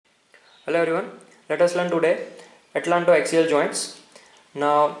Hello everyone, let us learn today Atlanto-axial joints.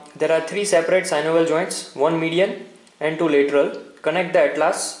 Now there are three separate synovial joints, one median and two lateral, connect the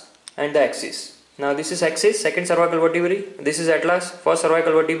atlas and the axis. Now this is axis, second cervical vertebrae, this is atlas, first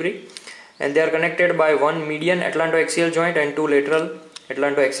cervical vertebrae, and they are connected by one median Atlanto-axial joint and two lateral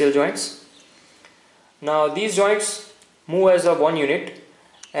Atlanto-axial joints. Now these joints move as a one unit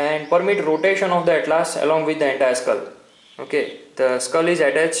and permit rotation of the atlas along with the entire skull. Okay, the skull is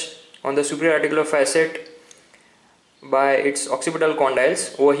attached on the superior articular facet by its occipital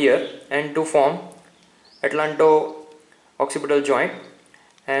condyles over here and to form Atlanto-occipital joint,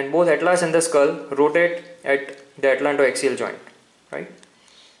 and both atlas and the skull rotate at the Atlanto-axial joint. Right.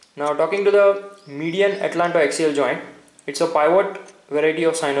 Now talking to the median Atlanto-axial joint, it's a pivot variety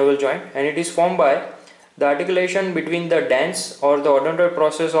of synovial joint and it is formed by the articulation between the dens or the odontoid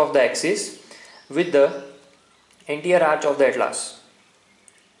process of the axis with the anterior arch of the atlas.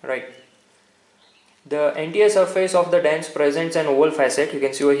 Right. The anterior surface of the dens presents an oval facet, you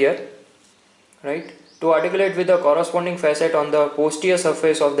can see over here, right, to articulate with the corresponding facet on the posterior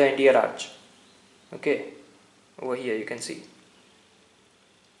surface of the anterior arch. Okay, over here you can see.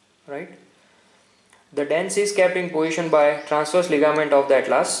 Right. The dens is kept in position by transverse ligament of the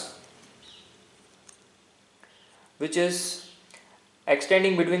atlas, which is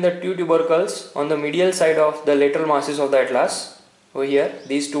extending between the two tubercles on the medial side of the lateral masses of the atlas. Over here,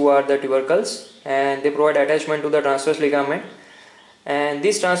 these two are the tubercles and they provide attachment to the transverse ligament, and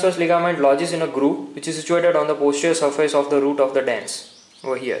this transverse ligament lodges in a groove which is situated on the posterior surface of the root of the dens.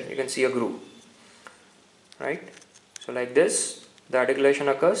 Over here you can see a groove, right? So like this the articulation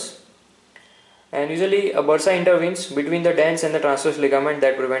occurs, and usually a bursa intervenes between the dens and the transverse ligament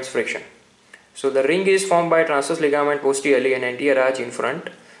that prevents friction. So the ring is formed by transverse ligament posteriorly and anterior arch in front,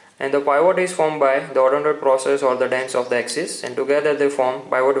 and the pivot is formed by the odontoid process or the dens of the axis, and together they form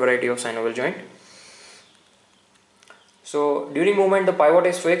pivot variety of synovial joint. So during movement the pivot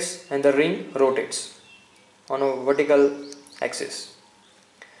is fixed and the ring rotates on a vertical axis.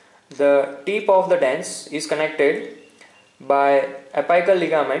 The tip of the dens is connected by apical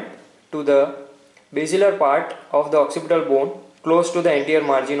ligament to the basilar part of the occipital bone close to the anterior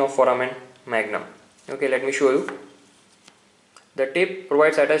margin of foramen magnum. Okay, let me show you. The tip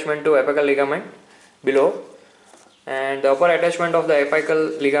provides attachment to apical ligament below, and the upper attachment of the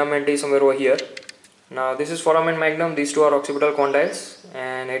apical ligament is somewhere over here. Now this is foramen magnum, these two are occipital condyles,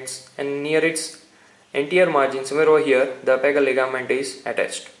 and near its anterior margin somewhere over here the apical ligament is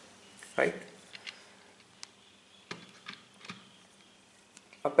attached. Right.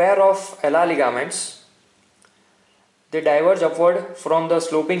 A pair of ala ligaments, they diverge upward from the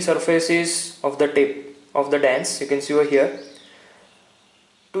sloping surfaces of the tip of the dens, you can see over here,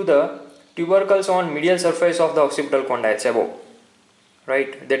 to the tubercles on medial surface of the occipital condyles above.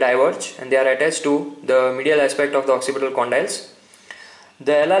 Right, they diverge and they are attached to the medial aspect of the occipital condyles.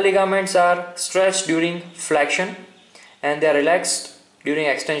 The ala ligaments are stretched during flexion and they are relaxed during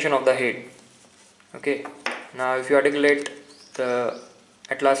extension of the head. Okay, now if you articulate the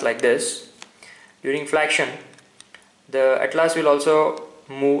atlas like this, during flexion the atlas will also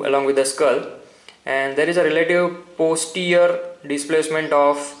move along with the skull, and there is a relative posterior displacement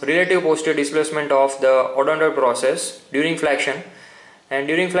of the odontoid process during flexion, and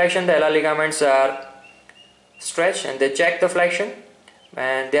during flexion the ala ligaments are stretched and they check the flexion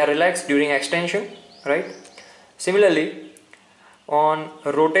and they are relaxed during extension. Right. Similarly, on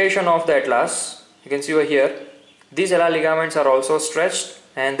rotation of the atlas, you can see over here, these ala ligaments are also stretched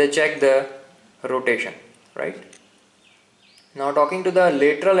and they check the rotation. Right. Now talking to the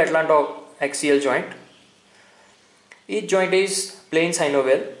lateral atlantoaxial joint, each joint is plain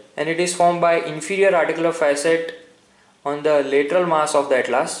synovial and it is formed by inferior articular facet on the lateral mass of the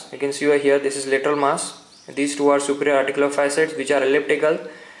atlas. You can see over here, this is lateral mass. These two are superior articular facets which are elliptical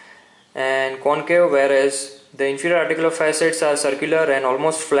and concave, whereas the inferior articular facets are circular and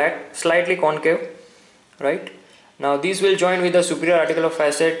almost flat, slightly concave. Right. Now these will join with the superior articular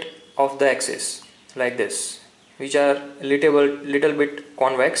facet of the axis like this, which are little bit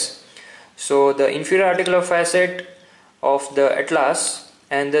convex. So the inferior articular facet of the atlas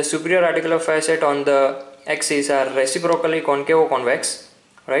and the superior articular facet on the axis are reciprocally concave or convex.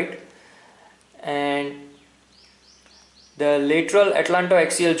 Right. And the lateral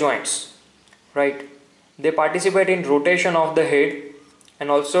atlantoaxial joints, right, they participate in rotation of the head and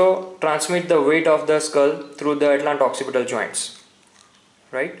also transmit the weight of the skull through the atlanto-occipital joints.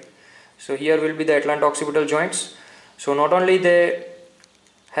 Right. So here will be the atlanto-occipital joints. So not only they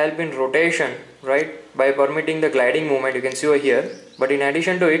help in rotation, right, by permitting the gliding movement, you can see over here, but in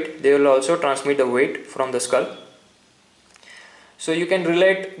addition to it they will also transmit the weight from the skull. So you can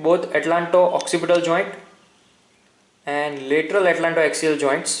relate both Atlanto-occipital joint and lateral atlantoaxial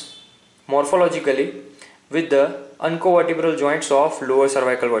joints morphologically with the uncovertebral joints of lower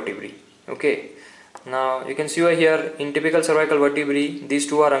cervical vertebrae. Okay. Now you can see over here in typical cervical vertebrae, these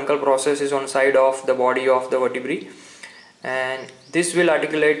two are uncal processes on side of the body of the vertebrae, and this will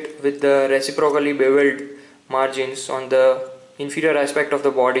articulate with the reciprocally beveled margins on the inferior aspect of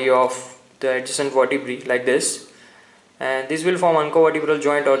the body of the adjacent vertebrae like this, and this will form uncovertebral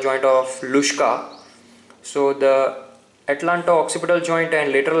joint or joint of Luschka. So the Atlanto-occipital joint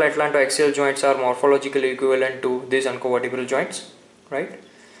and lateral atlantoaxial joints are morphologically equivalent to these uncovertebral joints, right?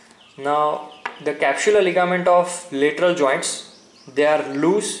 Now the capsular ligament of lateral joints, they are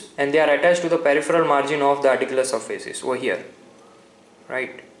loose and they are attached to the peripheral margin of the articular surfaces over here,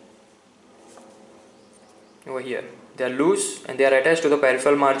 right? Over here they are loose and they are attached to the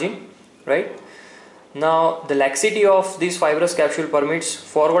peripheral margin, right? Now the laxity of this fibrous capsule permits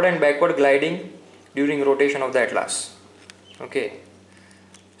forward and backward gliding during rotation of the atlas. Okay,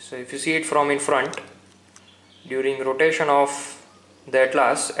 so if you see it from in front, during rotation of the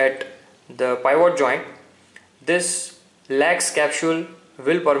atlas at the pivot joint, this lax capsule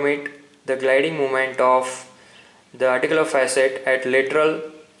will permit the gliding movement of the articular facet at lateral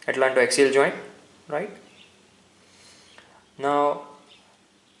atlantoaxial joint, right? Now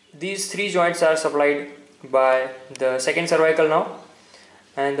these three joints are supplied by the second cervical now,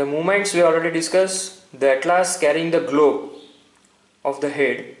 and the movements we already discussed. The atlas carrying the globe of the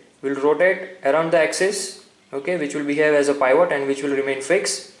head will rotate around the axis, okay, which will behave as a pivot and which will remain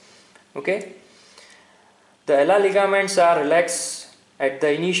fixed. Okay, the ala ligaments are relaxed at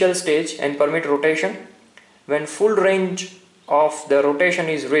the initial stage and permit rotation. When full range of the rotation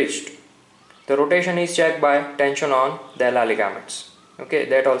is reached, the rotation is checked by tension on the ala ligaments. Okay,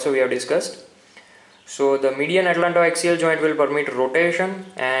 that also we have discussed. So the median atlantoaxial joint will permit rotation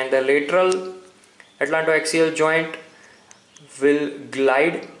and the lateral atlantoaxial joint will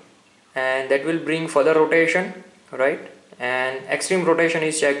glide, and that will bring further rotation, right? And extreme rotation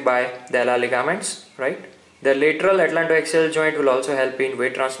is checked by the ala ligaments, right? The lateral atlantoaxial joint will also help in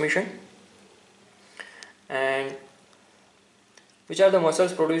weight transmission. And which are the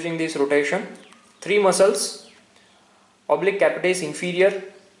muscles producing this rotation? Three muscles: oblique capitis inferior,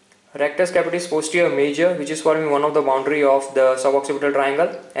 rectus capitis posterior major, which is forming one of the boundary of the suboccipital triangle,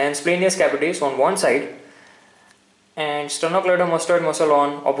 and splenius capitis on one side, and sternocleidomastoid muscle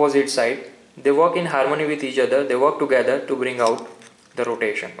on opposite side. They work in harmony with each other. They work together to bring out the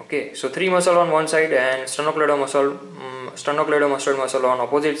rotation. Okay, so three muscle on one side and sternocleidomastoid muscle on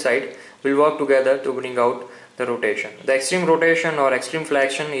opposite side will work together to bring out the rotation. The extreme rotation or extreme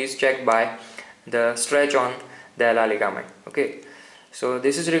flexion is checked by the stretch on the ala ligament. Okay, so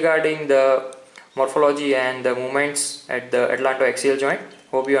this is regarding the morphology and the movements at the atlantoaxial joint.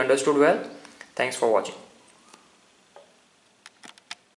 Hope you understood well. Thanks for watching.